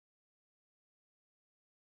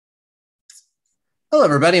Hello,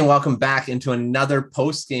 everybody, and welcome back into another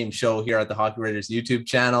post-game show here at the Hockey Raiders YouTube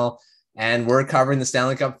channel. And we're covering the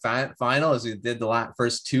Stanley Cup Final as we did the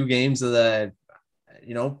first two games of the,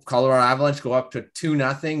 Colorado Avalanche go up to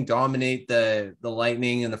 2-0, dominate the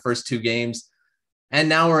Lightning in the first two games. And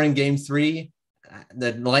now we're in game three.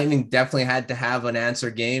 The Lightning definitely had to have an answer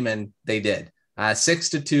game, and they did.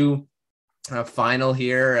 6-2 final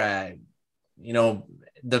here.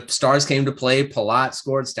 The stars came to play. Palat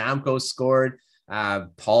scored. Stamkos scored.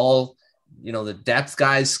 Paul, the depth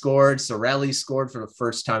guys scored. Cirelli scored for the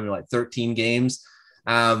first time in 13 games.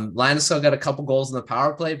 Landeskog got a couple goals in the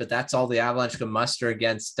power play, but that's all the Avalanche could muster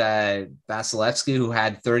against Vasilevskiy, who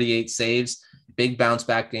had 38 saves. Big bounce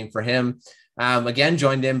back game for him. Again,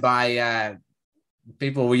 joined in by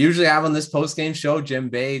people we usually have on this post-game show, Jim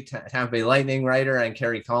Bay, Tampa Bay Lightning writer, and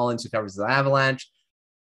Kerry Collins, who covers the Avalanche.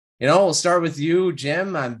 We'll start with you,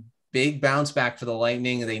 Jim. Big bounce back for the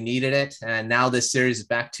Lightning. They needed it. And now this series is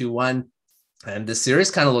back 2-1. And the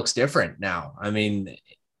series kind of looks different now. I mean,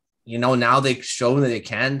 now they've shown that they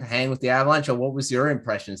can hang with the Avalanche. What was your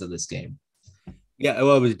impressions of this game? Yeah,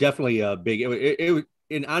 well, it was definitely a big,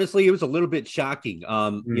 and honestly, it was a little bit shocking,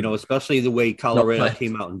 especially the way Colorado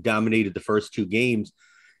came out and dominated the first two games.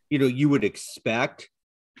 You would expect,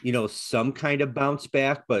 some kind of bounce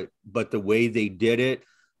back, but the way they did it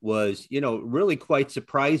was, really quite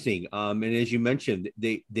surprising. And as you mentioned,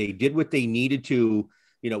 they did what they needed to,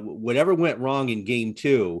 whatever went wrong in game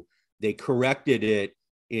two, they corrected it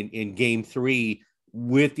in game three,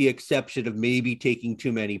 with the exception of maybe taking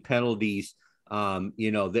too many penalties.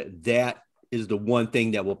 That is the one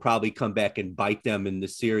thing that will probably come back and bite them in the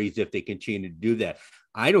series if they continue to do that.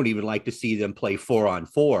 I don't even like to see them play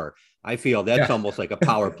 4-on-4. I feel that's almost like a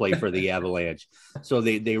power play for the Avalanche. So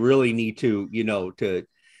they really need to,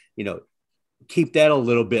 keep that a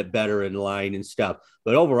little bit better in line and stuff.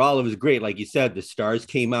 But overall, it was great. Like you said, the stars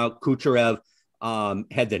came out. Kucherov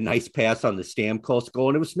had the nice pass on the Stamkos goal.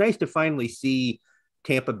 And it was nice to finally see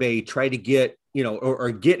Tampa Bay try to get,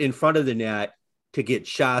 or get in front of the net to get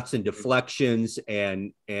shots and deflections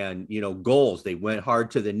and goals. They went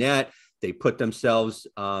hard to the net. They put themselves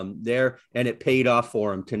there, and it paid off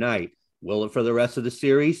for them tonight. Will it for the rest of the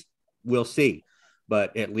series? We'll see.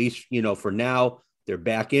 But at least, for now, they're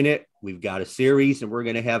back in it. We've got a series, and we're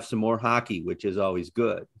going to have some more hockey, which is always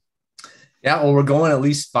good. Yeah, well, we're going at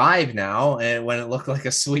least 5 now, and when it looked like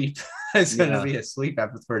a sweep, it's going to be a sweep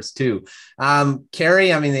after the first two.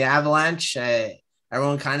 Kerry, the Avalanche,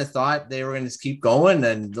 everyone kind of thought they were going to just keep going,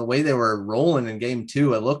 and the way they were rolling in game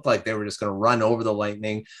two, it looked like they were just going to run over the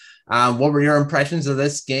Lightning. What were your impressions of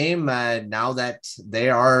this game now that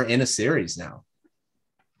they are in a series now?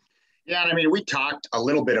 Yeah, we talked a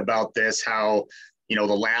little bit about this, how, the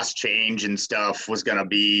last change and stuff was going to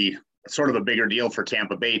be sort of a bigger deal for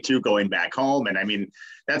Tampa Bay too, going back home. And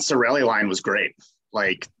that Cirelli line was great.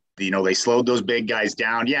 They slowed those big guys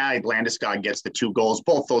down. Yeah, Landeskog gets the 2 goals.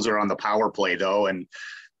 Both those are on the power play though. And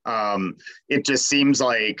it just seems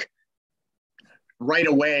like right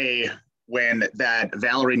away when that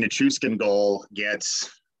Valeri Nichushkin goal gets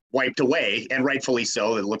wiped away, and rightfully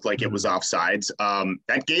so, it looked like it was offsides.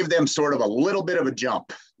 That gave them sort of a little bit of a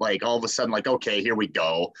jump. All of a sudden, okay, here we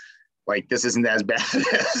go. This isn't as bad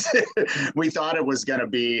as we thought it was going to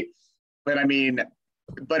be.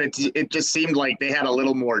 But it just seemed like they had a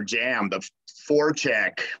little more jam. The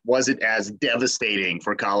forecheck wasn't as devastating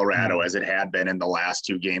for Colorado as it had been in the last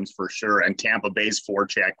 2 games for sure. And Tampa Bay's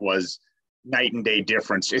forecheck was night and day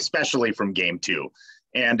difference, especially from game 2.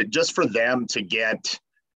 And just for them to get,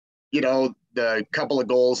 the couple of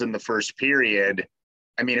goals in the first period,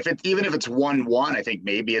 even if it's 1-1, I think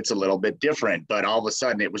maybe it's a little bit different. But all of a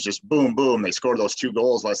sudden, it was just boom, boom. They scored those 2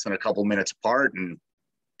 goals less than a couple minutes apart, and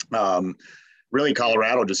really,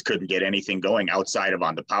 Colorado just couldn't get anything going outside of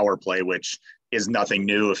on the power play, which is nothing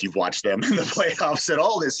new if you've watched them in the playoffs at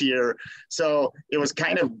all this year. So it was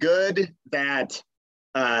kind of good that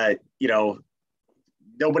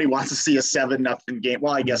nobody wants to see a 7-0 game.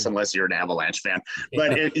 Well, I guess unless you're an Avalanche fan,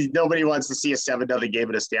 but nobody wants to see a 7-0 game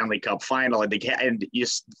in a Stanley Cup Final. And you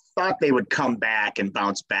thought they would come back and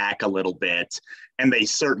bounce back a little bit, and they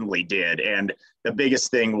certainly did. And the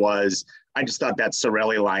biggest thing was, I just thought that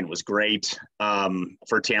Cirelli line was great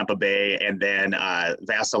for Tampa Bay. And then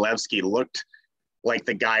Vasilevskiy looked like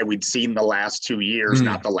the guy we'd seen the last 2 years,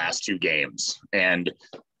 not the last 2 games. And,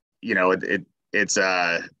 it's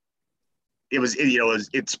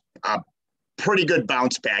a pretty good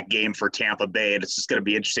bounce back game for Tampa Bay. And it's just going to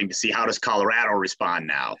be interesting to see how does Colorado respond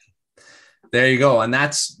now. There you go. And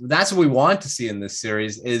that's what we want to see in this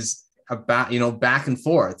series is about, back and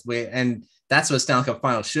forth. And that's what Stanley Cup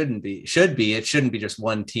Final should be. It shouldn't be just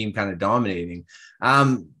one team kind of dominating.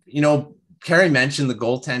 Kerry mentioned the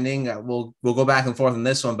goaltending. We'll go back and forth on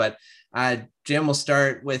this one, but Jim, will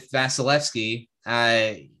start with Vasilevskiy.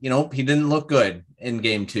 He didn't look good in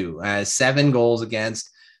game 2. 7 goals against.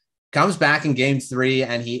 Comes back in game 3,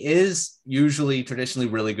 and he is usually traditionally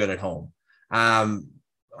really good at home.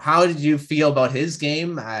 How did you feel about his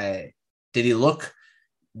game? Did he look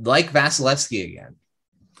like Vasilevskiy again?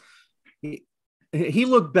 He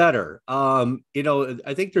looked better. I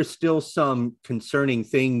think there's still some concerning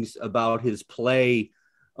things about his play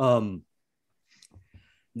that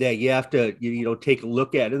you have to, take a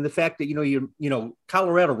look at. And the fact that,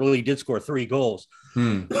 Colorado really did score 3 goals.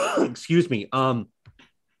 Excuse me.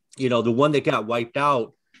 The one that got wiped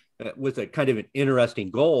out was a kind of an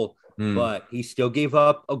interesting goal, but he still gave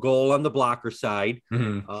up a goal on the blocker side.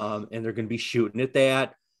 And they're going to be shooting at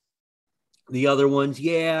that. The other ones,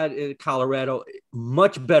 Colorado,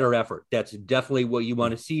 much better effort. That's definitely what you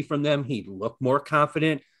want to see from them. He looked more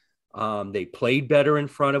confident. They played better in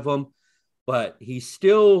front of him, but he's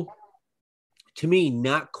still, to me,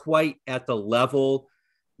 not quite at the level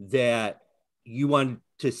that you want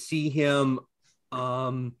to see him.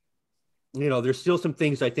 There's still some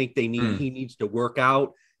things I think he needs to work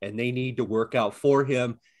out, and they need to work out for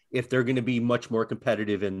him if they're going to be much more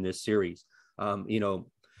competitive in this series.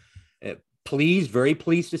 Very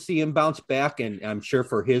pleased to see him bounce back, and I'm sure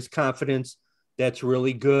for his confidence, that's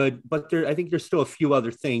really good. But I think there's still a few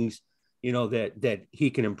other things, that he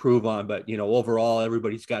can improve on. But, overall,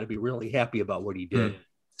 everybody's got to be really happy about what he did.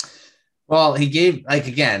 Well, he gave,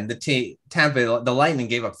 Tampa, the Lightning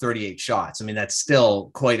gave up 38 shots. I mean, that's still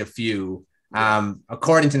quite a few. Yeah.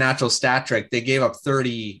 According to Natural Stat Trick, they gave up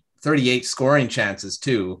 38 scoring chances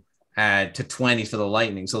too, to 20 for the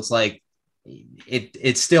Lightning. So it's like,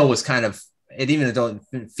 it still was kind of, it even don't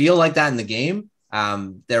feel like that in the game.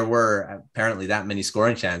 There were apparently that many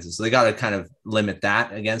scoring chances. So they got to kind of limit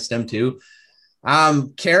that against them too.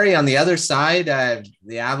 Kerry on the other side,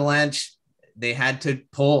 the Avalanche, they had to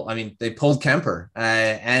pull. I mean, they pulled Kuemper,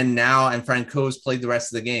 and Francouz played the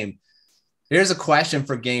rest of the game. Here's a question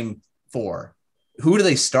for game 4. Who do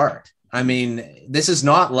they start? I mean, this is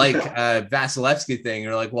not like a Vasilevskiy thing.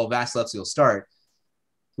 You're like, well, Vasilevskiy will start.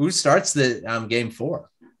 Who starts the game 4?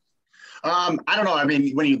 I don't know. I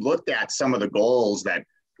mean, when you looked at some of the goals that,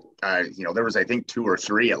 there was, I think, 2 or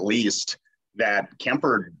 3 at least that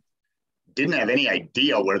Kuemper didn't have any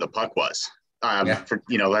idea where the puck was. I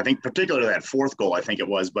think particularly that 4th goal, I think it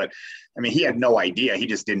was, but I mean, he had no idea. He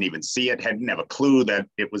just didn't even see it. Didn't have a clue that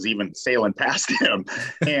it was even sailing past him.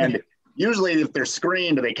 And usually if they're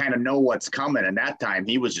screened, they kind of know what's coming. And that time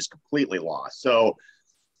he was just completely lost. So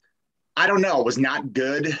I don't know. It was not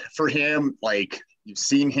good for him. Like, you've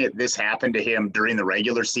seen this happen to him during the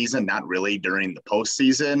regular season, not really during the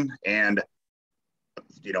postseason. And,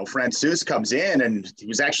 Francouz comes in, and he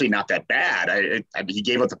was actually not that bad. He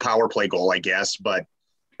gave up the power play goal, I guess, but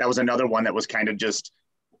that was another one that was kind of just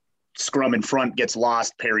scrum in front, gets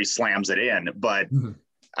lost, Perry slams it in. But,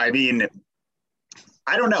 I mean,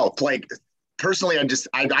 I don't know. Like, personally,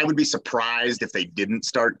 I would be surprised if they didn't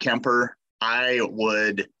start Kuemper. I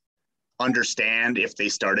would understand if they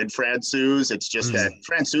started Francouz. It's just that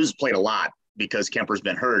Francouz played a lot because Kemper's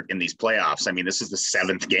been hurt in these playoffs. I mean, this is the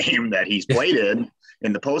 7th game that he's played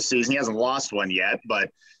in the postseason. He hasn't lost one yet,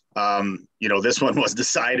 but this one was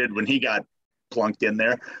decided when he got plunked in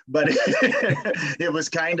there. But it was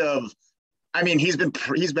kind of, I mean, he's been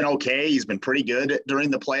okay. He's been pretty good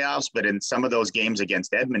during the playoffs, but in some of those games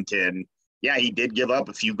against Edmonton, he did give up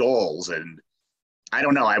a few goals. And I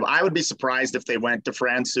don't know. I would be surprised if they went to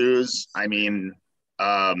Francouz. I mean,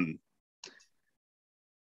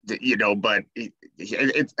 but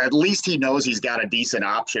at least he knows he's got a decent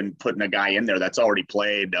option putting a guy in there that's already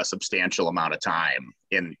played a substantial amount of time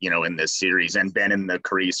in this series and been in the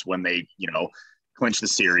crease when they, clinched the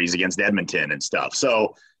series against Edmonton and stuff.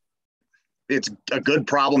 So it's a good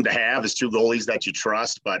problem to have is 2 goalies that you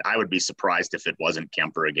trust, but I would be surprised if it wasn't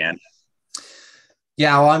Kuemper again.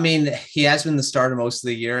 Yeah, well, I mean, he has been the starter most of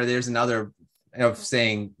the year. There's another of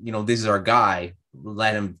saying, this is our guy.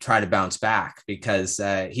 Let him try to bounce back because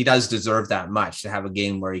he does deserve that much to have a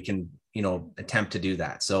game where he can, attempt to do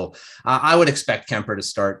that. So I would expect Kuemper to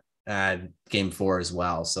start game 4 as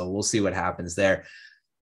well. So we'll see what happens there.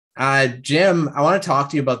 Jim, I want to talk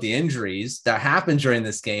to you about the injuries that happened during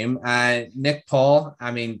this game. Nick Paul,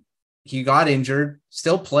 I mean, he got injured,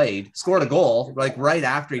 still played, scored a goal, like right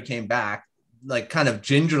after he came back, like kind of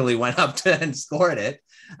gingerly went up to and scored it.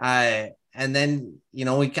 And then,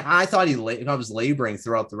 I thought he was laboring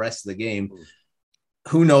throughout the rest of the game.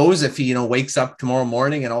 who knows if he, wakes up tomorrow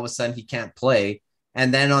morning and all of a sudden he can't play.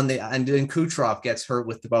 And then and then Kucherov gets hurt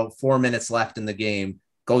with about 4 minutes left in the game,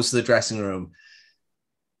 goes to the dressing room.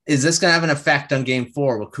 Is this going to have an effect on game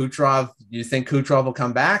 4? Will Kucherov, do you think Kucherov will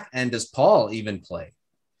come back? And does Paul even play?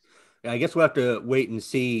 I guess we'll have to wait and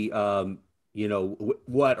see,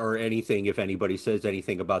 what or anything, if anybody says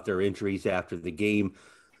anything about their injuries after the game.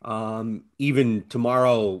 Even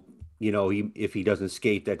tomorrow, if he doesn't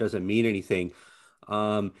skate, that doesn't mean anything.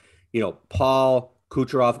 Paul,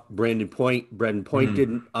 Kucherov, Brendan Point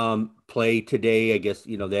didn't play today. I guess,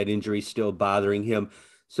 that injury is still bothering him.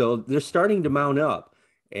 So they're starting to mount up.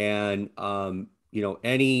 And,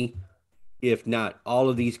 if not all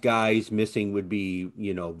of these guys missing would be,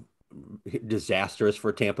 disastrous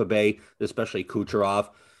for Tampa Bay, especially Kucherov.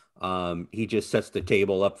 He just sets the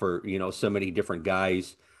table up for, so many different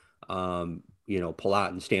guys, Palat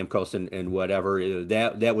and Stamkos and whatever.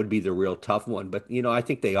 That would be the real tough one. But, I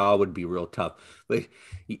think they all would be real tough. But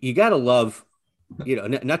you got to love,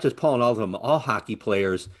 not just Paul and all of them, all hockey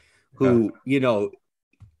players who,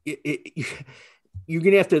 they're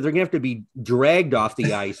gonna have to be dragged off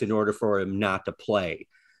the ice in order for him not to play.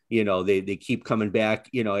 They keep coming back.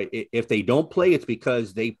 If they don't play, it's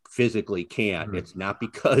because they physically can't. Mm-hmm. It's not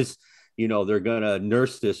because they're gonna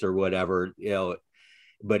nurse this or whatever.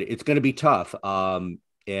 But it's gonna be tough.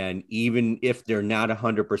 And even if they're not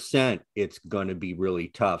 100%, it's gonna be really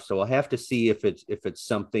tough. So we'll have to see if it's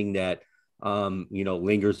something that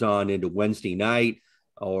lingers on into Wednesday night,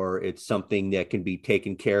 or it's something that can be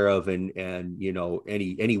taken care of, and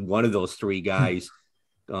any one of those three guys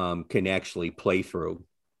can actually play through.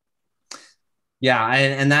 Yeah,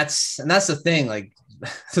 and that's the thing. Like,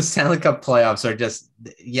 the Stanley Cup playoffs are just,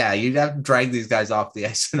 you'd have to drag these guys off the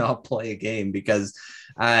ice and not play a game, because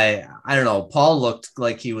I don't know. Paul looked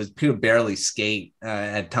like he could barely skate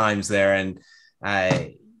at times there, and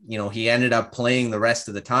he ended up playing the rest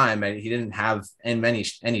of the time. He didn't have any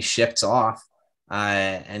shifts off.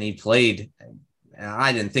 And he played.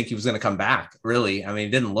 I didn't think he was going to come back, really. I mean,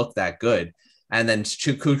 it didn't look that good. And then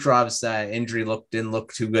Kucherov's injury didn't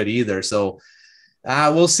look too good either. So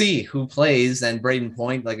we'll see who plays. And Braden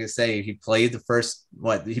Point, like I say, he played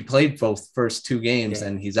he played both first 2 games,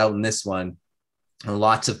 and he's out in this one. And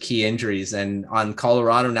lots of key injuries. And on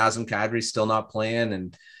Colorado, Nazem Kadri's still not playing.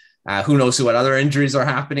 And who knows what other injuries are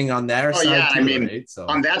happening on their side. Yeah, too, I mean, right? So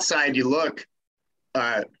on that side, you look.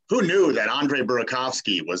 Who knew that Ondrej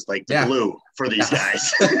Palat was like the glue for these guys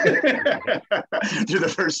through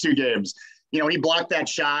the first 2 games? He blocked that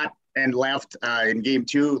shot and left in game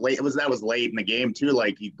 2. That was late in the game too.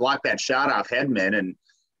 Like, he blocked that shot off Hedman,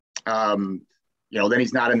 and then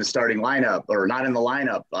he's not in the starting lineup, or not in the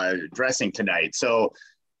lineup dressing tonight. So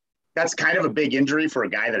that's kind of a big injury for a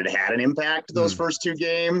guy that had an impact those first 2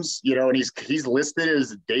 games. And he's listed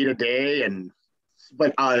as day-to-day,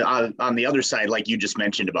 but on the other side, like you just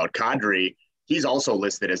mentioned about Kadri, he's also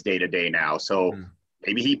listed as day-to-day now. So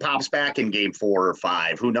maybe he pops back in game 4 or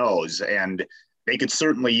 5, who knows? And they could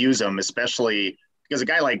certainly use him, especially because a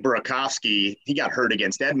guy like Burakovsky, he got hurt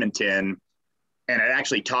against Edmonton, and it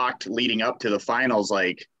actually talked leading up to the finals,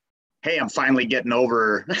 like, hey, I'm finally getting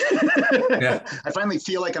over. I finally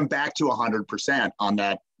feel like I'm back to 100% on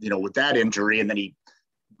that, with that injury. And then he,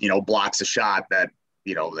 blocks a shot that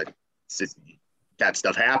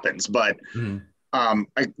stuff happens. But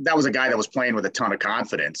that was a guy that was playing with a ton of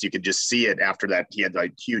confidence. You could just see it after that. He had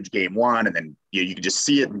like huge game 1, and then you could just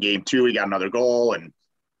see it in game 2. He got another goal. And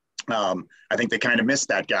I think they kind of missed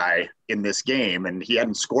that guy in this game, and he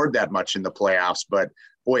hadn't scored that much in the playoffs, but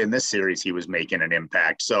boy, in this series, he was making an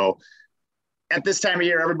impact. So at this time of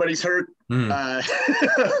year, everybody's hurt,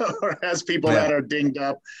 or has people that are dinged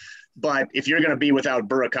up. But if you're going to be without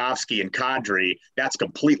Burakovsky and Kadri, that's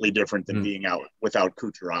completely different than being out without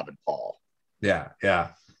Kucherov and Paul. Yeah.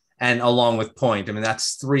 And along with Point, I mean,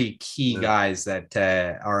 that's 3 key guys that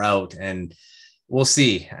are out, and we'll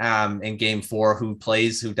see in game 4 who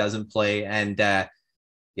plays, who doesn't play. And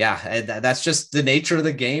that's just the nature of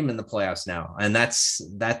the game in the playoffs now. And that's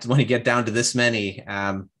when you get down to this many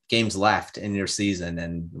games left in your season,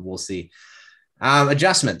 and we'll see.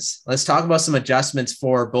 Adjustments. Let's talk about some adjustments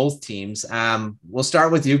for both teams. We'll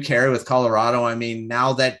start with you, Kerry, with Colorado. I mean,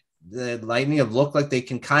 now that the Lightning have looked like they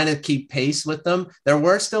can kind of keep pace with them, there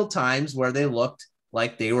were still times where they looked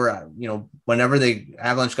like they were, whenever the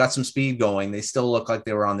Avalanche got some speed going, they still looked like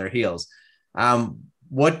they were on their heels.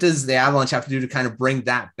 What does the Avalanche have to do to kind of bring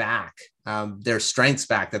that back, their strengths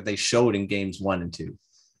back that they showed in games 1 and 2?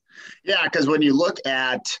 Yeah, because when you look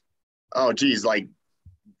at,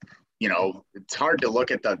 it's hard to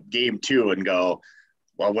look at the game 2 and go,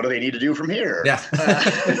 well, what do they need to do from here? Yeah.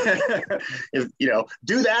 If,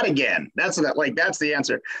 do that again. That's the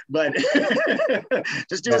answer. But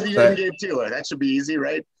just do what you did in game 2. That should be easy,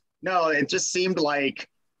 right? No, it just seemed like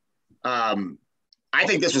I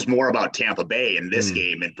think this was more about Tampa Bay in this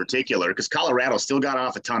game in particular, because Colorado still got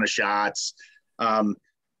off a ton of shots.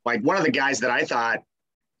 Like one of the guys that I thought,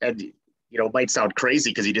 might sound crazy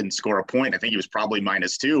because he didn't score a point. I think he was probably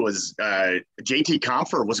 -2. Was JT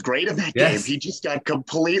Compher was great in that game. He just got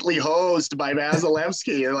completely hosed by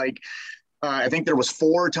Vasilevskiy. I think there was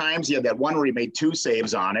 4 times he had that one where he made 2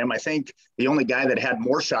 saves on him. I think the only guy that had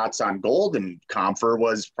more shots on goal than Compher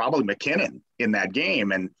was probably McKinnon in that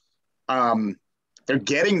game. And they're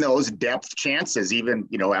getting those depth chances, even,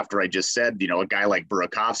 after I just said, a guy like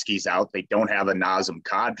Burakovsky's out. They don't have a Nazem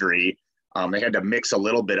Kadri. They had to mix a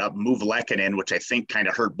little bit up, move Lehkonen, which I think kind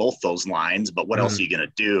of hurt both those lines. But what else are you going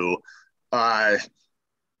to do?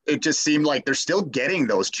 It just seemed like they're still getting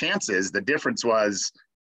those chances. The difference was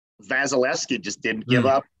Vasilevskiy just didn't give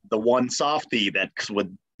up the one softie that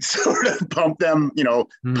would sort of pump them,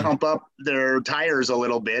 pump up their tires a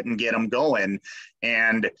little bit and get them going.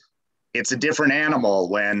 And it's a different animal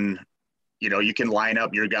when, you can line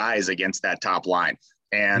up your guys against that top line.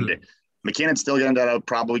 And McKinnon's still going to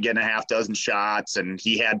probably get a half dozen shots, and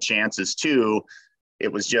he had chances too.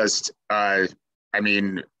 It was just, if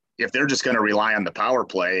they're just going to rely on the power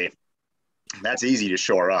play, that's easy to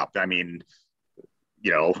shore up. I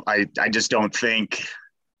just don't think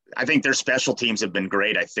 – I think their special teams have been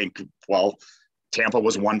great. I think, Tampa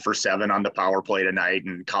was 1 for 7 on the power play tonight,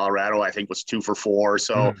 and Colorado, I think, was 2 for 4.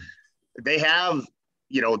 So they have,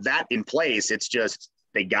 that in place. It's just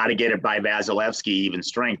they got to get it by Vasilevskiy, even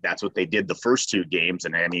strength. That's what they did the first 2 games.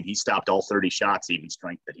 And, he stopped all 30 shots, even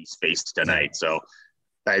strength, that he's faced tonight. So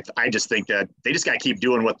I just think that they just got to keep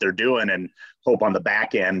doing what they're doing and hope on the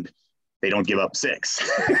back end they don't give up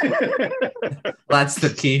 6. That's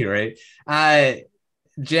the key, right?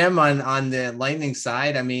 Jim, on the Lightning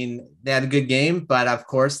side, they had a good game, but of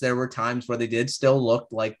course there were times where they did still look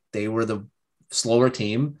like they were the slower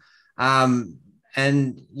team. They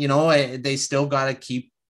still got to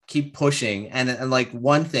keep pushing. And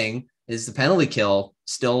one thing is the penalty kill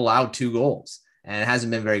still allowed 2 goals, and it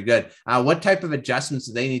hasn't been very good. What type of adjustments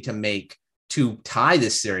do they need to make to tie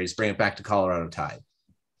this series, bring it back to Colorado tie?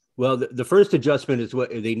 Well, the first adjustment is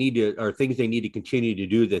what they need to, or things they need to continue to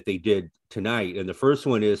do that they did tonight. And the first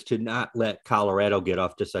one is to not let Colorado get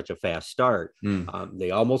off to such a fast start.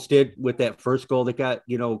 They almost did with that first goal that got,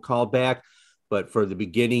 called back. But for the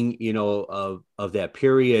beginning, of that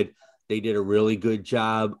period, they did a really good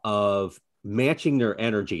job of matching their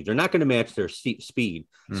energy. They're not going to match their speed.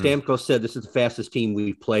 Stamkos said this is the fastest team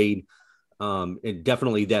we've played, and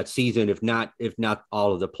definitely that season, if not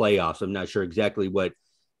all of the playoffs. I'm not sure exactly what,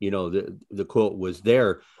 the quote was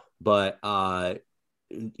there, but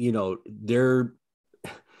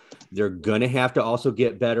they're going to have to also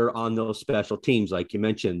get better on those special teams. Like you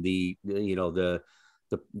mentioned, the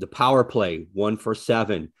power play 1 for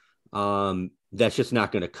 7. That's just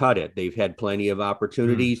not going to cut it. They've had plenty of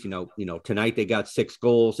opportunities. Tonight they got 6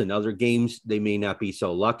 goals. In other games, they may not be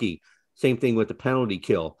so lucky. Same thing with the penalty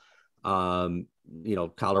kill.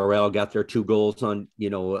 Colorado got their 2 goals on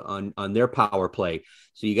their power play.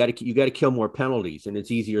 So you got to kill more penalties, and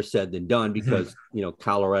it's easier said than done because,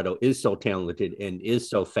 Colorado is so talented and is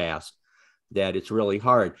so fast that it's really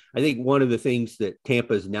hard. I think one of the things that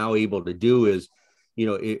Tampa is now able to do is,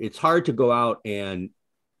 it's hard to go out and,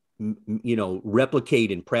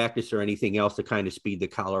 replicate in practice or anything else the kind of speed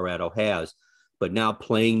that Colorado has, but now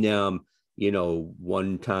playing them,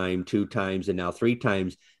 1 time, 2 times, and now 3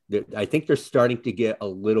 times, I think they're starting to get a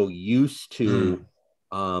little used to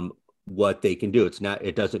what they can do.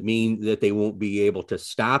 It doesn't mean that they won't be able to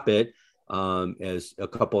stop it. As a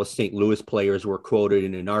couple of St. Louis players were quoted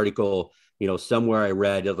in an article, somewhere I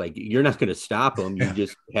read, you're not going to stop them. You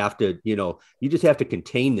just have to,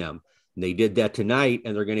 contain them. And they did that tonight,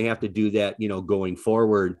 and they're going to have to do that, going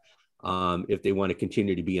forward, if they want to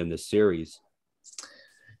continue to be in this series.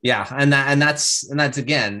 Yeah. And that's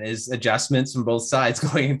again, is adjustments from both sides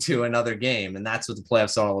going into another game. And that's what the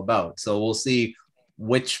playoffs are all about. So we'll see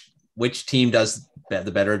which team does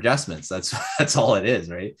the better adjustments. That's all it is.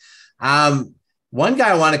 Right. One guy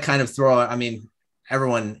I want to kind of throw out,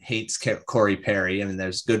 everyone hates Corey Perry.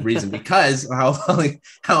 There's good reason because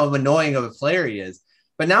how annoying of a player he is,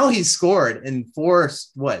 but now he's scored in 3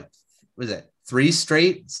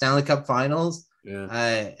 straight Stanley Cup Finals.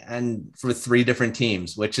 Yeah. And for 3 different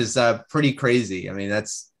teams, which is pretty crazy.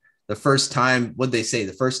 That's the first time,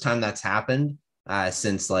 the first time that's happened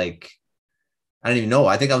since I don't even know.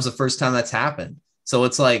 I think that was the first time that's happened. So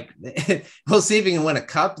it's like, we'll see if he can win a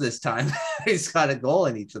cup this time. He's got a goal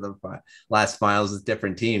in each of the last finals with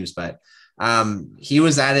different teams, but he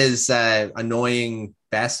was at his annoying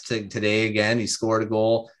best today again. He scored a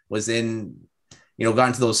goal, was in, got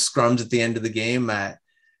into those scrums at the end of the game.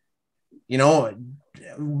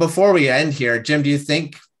 Before we end here, Jim, do you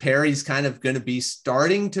think Perry's kind of going to be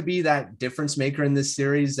starting to be that difference maker in this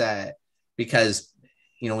series? Because,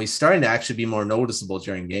 he's starting to actually be more noticeable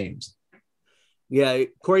during games. Yeah,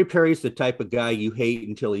 Corey Perry's the type of guy you hate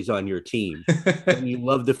until he's on your team. And you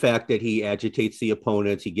love the fact that he agitates the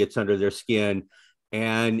opponents, he gets under their skin,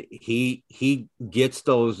 and he gets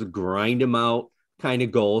those grind him out kind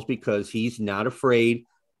of goals because he's not afraid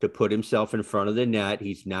to put himself in front of the net.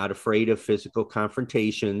 He's not afraid of physical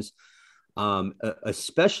confrontations,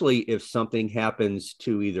 especially if something happens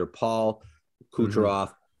to either Paul,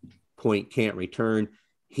 Kucherov, point can't return.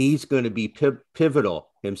 He's going to be pivotal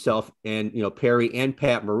himself, and Perry and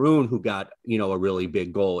Pat Maroon, who got a really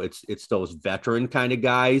big goal. It's those veteran kind of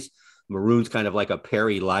guys. Maroon's kind of like a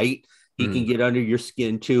Perry light. He can get under your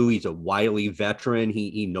skin too. He's a wily veteran.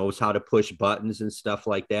 He knows how to push buttons and stuff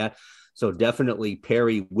like that. So definitely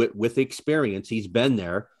Perry with experience. He's been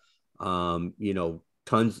there. Tons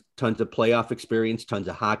of playoff experience, tons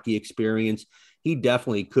of hockey experience. He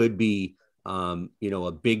definitely could be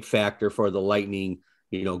a big factor for the Lightning,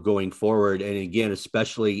 going forward. And again,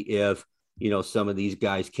 especially if, some of these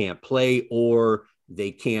guys can't play or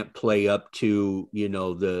they can't play up to,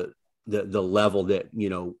 the level that,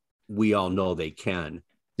 we all know they can.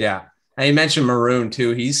 Yeah. And you mentioned Maroon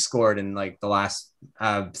too. He's scored in like the last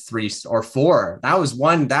 3 or 4. That was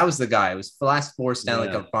the guy. It was the last 4 Stanley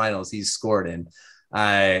Cup finals he's scored in,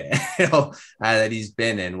 that he's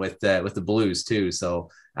been in with the Blues too. So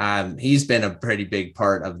he's been a pretty big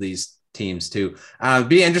part of these teams too.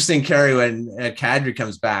 Be interesting, Kerry, when Kadri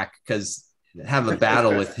comes back, because have a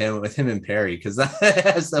battle with him and Perry, because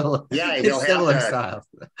he'll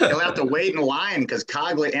have to wait in line because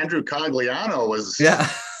Andrew Cogliano was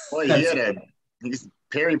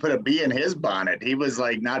Perry put a bee in his bonnet. He was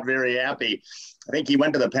like not very happy. I think he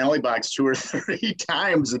went to the penalty box 2 or 3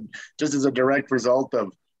 times, and just as a direct result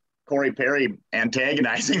of Corey Perry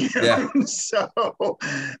antagonizing him. Yeah. So,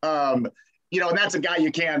 and that's a guy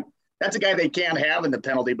that's a guy they can't have in the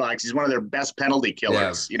penalty box. He's one of their best penalty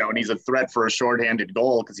killers, and he's a threat for a shorthanded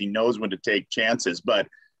goal because he knows when to take chances. But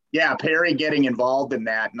yeah, Perry getting involved in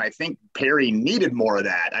that. And I think Perry needed more of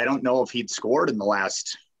that. I don't know if he'd scored a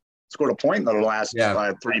point in the last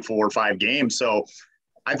 3, 4, 5 games. So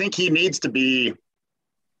I think he needs to be,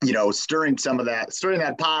 stirring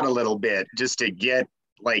that pot a little bit just to get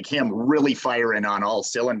like him really firing on all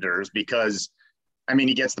cylinders, because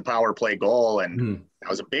he gets the power play goal, and that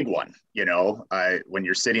was a big one, when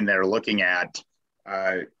you're sitting there looking at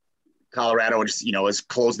Colorado just, has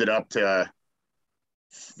closed it up to,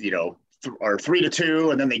 or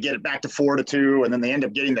 3-2, and then they get it back to 4-2, and then they end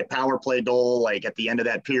up getting the power play goal, like at the end of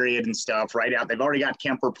that period and stuff right out. They've already got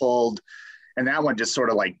Kuemper pulled, and that one just sort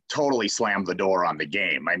of like totally slammed the door on the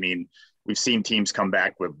game. We've seen teams come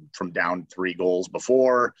back from down 3 goals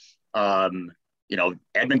before.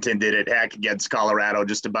 Edmonton did it against Colorado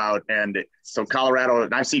just about. And so Colorado,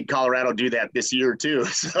 and I've seen Colorado do that this year too.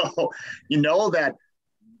 So, that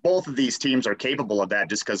both of these teams are capable of that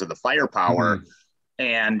just because of the firepower.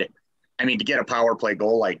 And to get a power play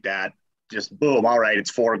goal like that, just boom. All right.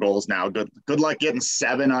 It's 4 goals now. Good luck getting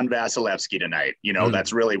 7 on Vasilevskiy tonight.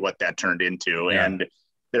 That's really what that turned into. Yeah. And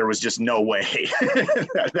there was just no way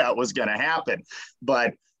that was going to happen.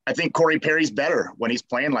 But I think Corey Perry's better when he's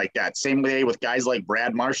playing like that. Same way with guys like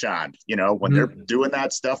Brad Marchand. When they're doing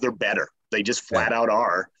that stuff, they're better. They just flat out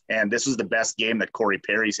are. And this was the best game that Corey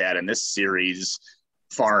Perry's had in this series,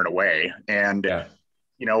 far and away. And,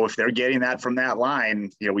 if they're getting that from that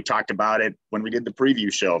line, we talked about it when we did the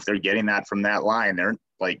preview show. If they're getting that from that line,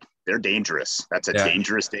 they're dangerous. That's a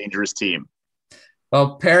dangerous team.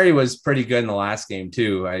 Well, Perry was pretty good in the last game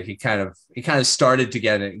too. He kind of started to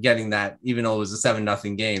getting that, even though it was a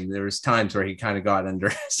 7-0 game. There was times where he kind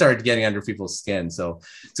of started getting under people's skin. So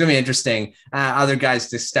it's gonna be interesting. Other guys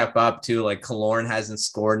to step up too, like Killorn hasn't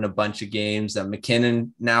scored in a bunch of games.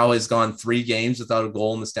 McKinnon now has gone 3 games without a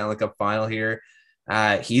goal in the Stanley Cup Final here.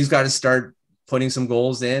 He's got to start putting some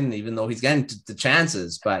goals in, even though he's getting the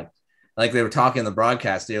chances. But like they were talking in the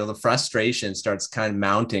broadcast, the frustration starts kind of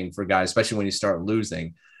mounting for guys, especially when you start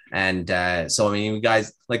losing. And guys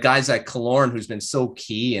like Killorn, who's been so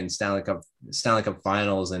key in Stanley Cup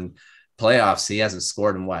Finals and playoffs, he hasn't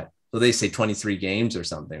scored in what? So they say 23 games or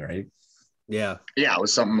something, right? Yeah. Yeah, it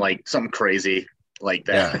was something crazy like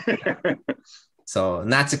that. Yeah. So,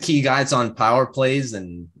 and that's a key guy. It's on power plays,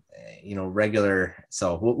 and regular.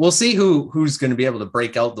 So we'll see who's going to be able to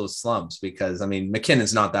break out those slumps, because I mean,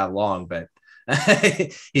 McKinnon's not that long, but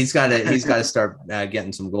he's got to start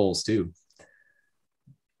getting some goals too.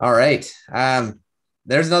 All right.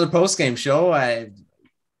 There's another post-game show.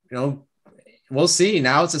 We'll see.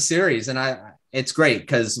 Now it's a series, and it's great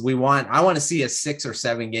because I want to see a 6 or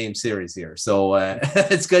 7 game series here. So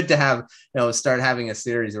it's good to have, start having a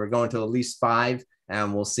series. We're going to at least 5,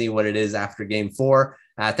 and we'll see what it is after game 4.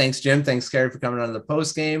 Thanks, Jim. Thanks, Kerry, for coming on to the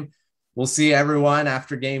post game. We'll see everyone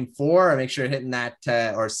after game 4. Make sure you're hitting that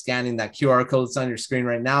or scanning that QR code that's on your screen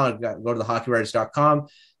right now. Go to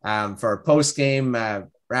thehockeywriters.com for a post game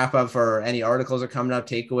wrap up for any articles are coming up,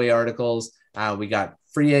 takeaway articles. We got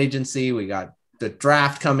free agency. We got the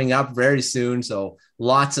draft coming up very soon. So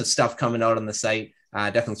lots of stuff coming out on the site.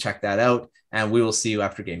 Definitely check that out. And we will see you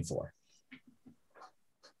after game 4.